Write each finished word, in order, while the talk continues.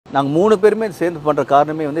நாங்கள் 3 பேருமே சேர்ந்து பண்ணுற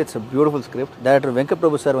காரணமே வந்து it's a beautiful script. Director Venkat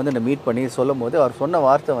Prabhu sir வந்து என்னை மீட் பண்ணி சொல்லும் போது அவர் சொன்ன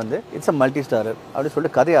வார்த்தை வந்து இட்ஸ் அ மல்டி ஸ்டாரர் அப்படின்னு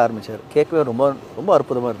சொல்லிட்டு கதையை ஆரம்பித்தார். கேட்கவே ரொம்ப ரொம்ப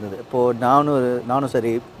அற்புதமாக இருந்தது. இப்போது நானும்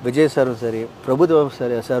சரி, விஜய் சாரும் சரி, பிரபுதேவா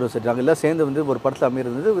சாரும் சரி, நாங்கள் எல்லாம் சேர்ந்து வந்து ஒரு படத்தில்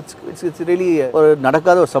அமையிருந்தது. இட்ஸ் ரியலி ஒரு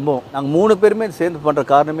நடக்காத ஒரு சம்பவம். நாங்கள் 3 பேருமே சேர்ந்து பண்ணுற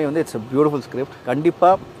காரணமே வந்து இட்ஸ் அ பியூட்டிஃபுல் ஸ்கிரிப்ட்.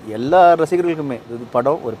 கண்டிப்பாக எல்லா ரசிகர்களுக்குமே இது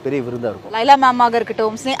படம் ஒரு பெரிய விருந்தாக இருக்கும். லைலா மேமாக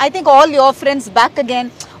இருக்கட்டும், I think all your friends back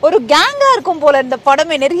again, ஒரு கேங்கா இருக்கும் போல இந்த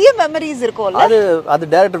படமே. நிறைய மெமரிஸ் இருக்கும்ல. அது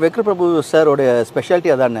டைரக்டர் வெங்கட் பிரபு சாரோட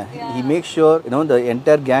ஸ்பெஷாலிட்டி அதானே. He make sure the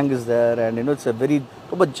entire gang is there and it's a very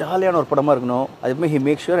ரொம்ப ஜாலியான ஒரு படமாக இருக்கணும். அதுமே he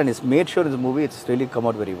make sure and is made sure is movie it's really come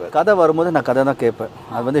out very well. கதை வரும்போது நான் கதை தான் கேட்பேன்.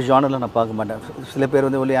 அது வந்து ஜானரில் நான் பார்க்க மாட்டேன். சில பேர்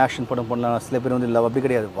வந்து ஒன்லி ஆக்ஷன் படம் பண்ணலாம், சில பேர் வந்து இல்லை, அப்படி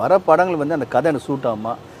கிடையாது. வர படங்கள் வந்து அந்த கதை எனக்கு சூட்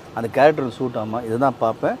ஆகுமா, அந்த கேரக்டர் சூட் ஆகுமா, இதுதான்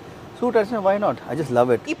பார்ப்பேன். சூட் ஆச்சுன்னா why not, I just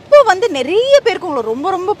love it. இப்போ வந்து நிறைய பேருக்கு உங்களை ரொம்ப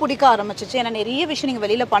ரொம்ப பிடிக்க ஆரம்பிச்சிச்சு. ஏன்னா நிறைய விஷயம் நீங்கள்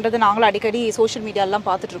வெளியில் பண்ணுறது நாங்களும் அடிக்கடி சோஷியல் மீடியாலாம்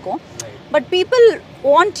பார்த்துட்டு இருக்கோம். But people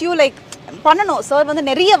want you like பண்ணணும் சார், வந்து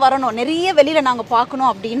நிறைய வரணும், நிறைய வெளியில் நாங்கள் பார்க்கணும்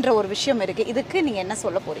அப்படின்ற ஒரு விஷயம் இருக்குது. இதுக்கு நீங்கள் என்ன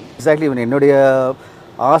சொல்ல போகிறீங்க? எக்ஸாக்ட்லி, என்னுடைய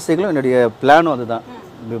ஆசைகளும் என்னுடைய பிளானும் அதுதான்.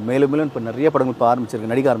 மேலும் மேலும் இப்போ நிறைய படங்கள் இப்போ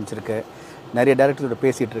ஆரம்பிச்சிருக்கு, நடிக்க ஆரம்பிச்சிருக்கேன். நிறைய டேரக்டர்ஸோட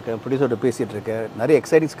பேசிகிட்டு இருக்கேன், ப்ரொடியூசரோட பேசிகிட்டு இருக்கேன். நிறைய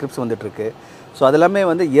எக்ஸைட்டிங் ஸ்கிரிப்ட்ஸ் வந்துட்டுருக்கு. ஸோ அதெல்லாமே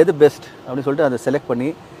வந்து எது பெஸ்ட் அப்படின்னு சொல்லிட்டு அதை செலக்ட்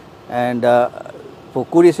பண்ணி அண்ட் இப்போ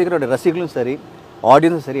கூடிய சீக்கிரம் ரசிகர்களும் சரி,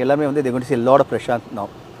 ஆடியன்ஸும் சரி, எல்லாமே வந்து they going to see a lot of Prashanth now.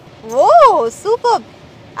 O super.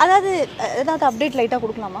 அதாவது அப்டேட் லைட்டாக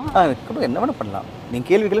கொடுக்கலாமா? என்ன வேணால் பண்ணலாம். நீங்கள்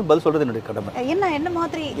கேள்விகளும் பதில் சொல்கிறது என்னுடைய கடமை. என்ன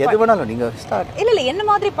மாதிரி எது வேணாலும் நீங்கள் ஸ்டார்ட். இல்லை என்ன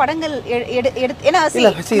மாதிரி படங்கள்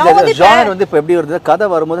ஜானர் வந்து இப்போ எப்படி வருது, கதை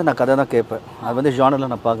வரும்போது நான் கதை தான் கேட்பேன். அது வந்து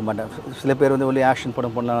ஜானரில் நான் பார்க்க மாட்டேன். சில பேர் வந்து ஒன்லி ஆக்ஷன்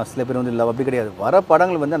படம் பண்ணலாம், சில பேர் வந்து இல்லை, அப்படி கிடையாது. வர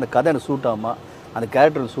படங்கள் வந்து அந்த கதை எனக்கு சூட் ஆகுமா, அந்த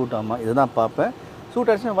கேரக்டர் சூட் ஆகுமா, இதுதான் பார்ப்பேன். சூட்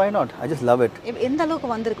ஆச்சுன்னா why not, I just love it. எந்த அளவுக்கு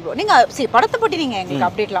வந்திருக்கு ப்ரோ? நீங்கள் படத்தை பற்றி நீங்கள் எங்களுக்கு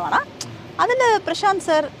அப்டேட்லாம் வேணாம். அதில் பிரசாந்த்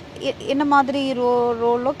சார் என்ன மாதிரி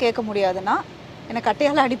ரோலோ கேட்க முடியாதுன்னா எனக்கு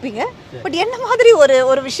கட்டையால் அடிப்பீங்க. பட் என்ன மாதிரி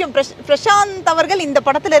ஒரு விஷயம் பிரசாந்த் அவர்கள் இந்த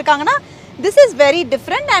படத்தில் இருக்காங்கன்னா this is very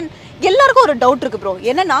different. And எல்லாருக்கும் ஒரு டவுட் இருக்குது ப்ரோ.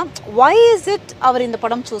 என்னன்னா வை இஸ் இட் அவர் இந்த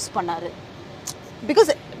படம் சூஸ் பண்ணார்?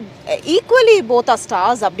 Because equally both are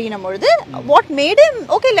stars அப்படின்னும் பொழுது what made him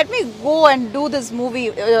okay let me go and do this movie,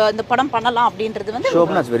 இந்த படம் பண்ணலாம் அப்படின்றது வந்து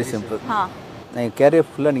ஷோபனா இஸ் வெரி சிம்பிள். நான் கேரியர்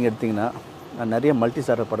ஃபுல்லாக நீங்கள் எடுத்திங்கன்னா நான் நிறைய மல்டி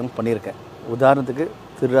ஸ்டாரர் படங்கள் பண்ணியிருக்கேன். உதாரணத்துக்கு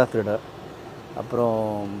திருடா,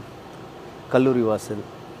 அப்புறம் கல்லூரி வாசல்,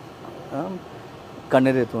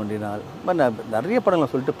 கண்ணீரை தோண்டினால், நான் நிறைய படங்களை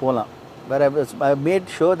சொல்லிட்டு போகலாம். வேறு I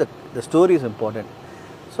made sure the story is important.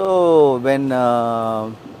 So when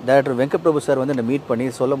director Venkat Prabhu sir வந்து என்னை மீட் பண்ணி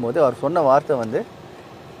சொல்லும் போது அவர் சொன்ன வார்த்தை வந்து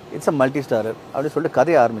இட்ஸ் அ மல்டி ஸ்டாரர் அப்படின்னு சொல்லிட்டு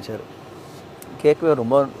கதையை ஆரம்பித்தார். கேட்கவே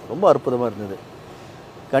ரொம்ப ரொம்ப அற்புதமாக இருந்தது.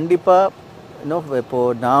 கண்டிப்பாக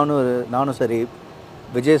இப்போது நானும் சரி,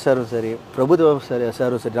 விஜய் சாரும் சரி, பிரபுதேவா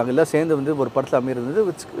சாரும் சரி, நாங்கள் எல்லாம் சேர்ந்து வந்து ஒரு படத்தில் அமையிருந்தது.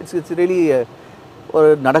 இட்ஸ் ரியலி ஒரு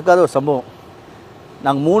நடக்காத ஒரு சம்பவம்.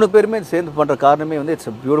 நாங்கள் 3 பேருமே சேர்ந்து பண்ணுற காரணமே வந்து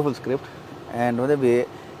it's a beautiful script and வந்து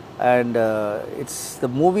it's the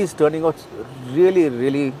movie is turning out really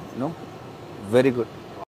very good.